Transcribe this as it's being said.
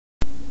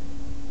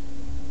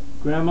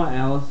Grandma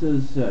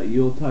Alice's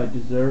Yuletide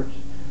dessert.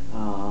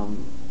 You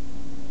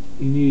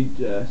need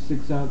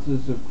 6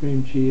 ounces of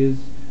cream cheese,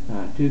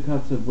 2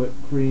 cups of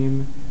whipped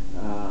cream,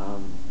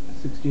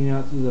 16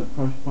 ounces of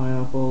crushed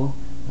pineapple,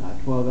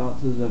 12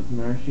 ounces of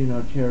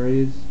maraschino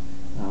cherries,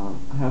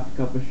 half a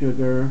cup of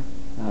sugar,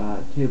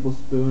 a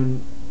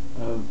tablespoon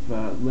of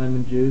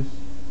lemon juice,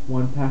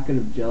 1 packet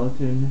of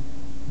gelatin,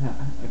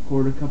 a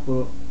quarter cup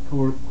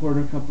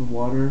of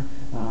water,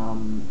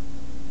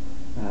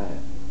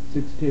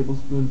 6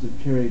 tablespoons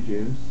of cherry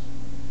juice.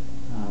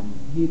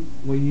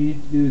 What you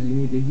need to do is you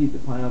need to heat the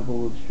pineapple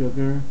with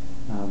sugar,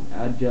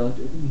 add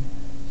gelatin,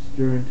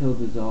 stir until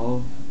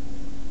dissolved,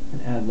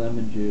 and add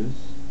lemon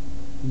juice.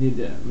 You need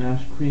to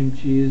mash cream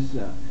cheese,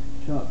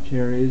 chop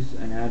cherries,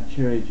 and add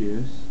cherry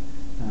juice.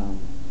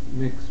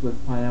 Mix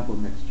with pineapple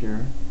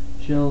mixture.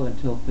 Chill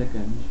until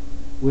thickened.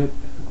 Whip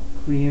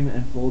cream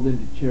and fold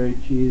into cherry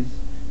cheese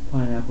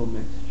pineapple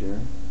mixture.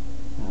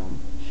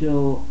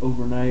 Chill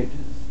overnight,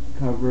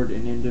 covered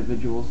in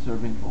individual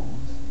serving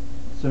bowls.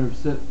 Serve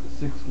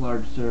 6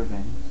 large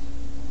servings.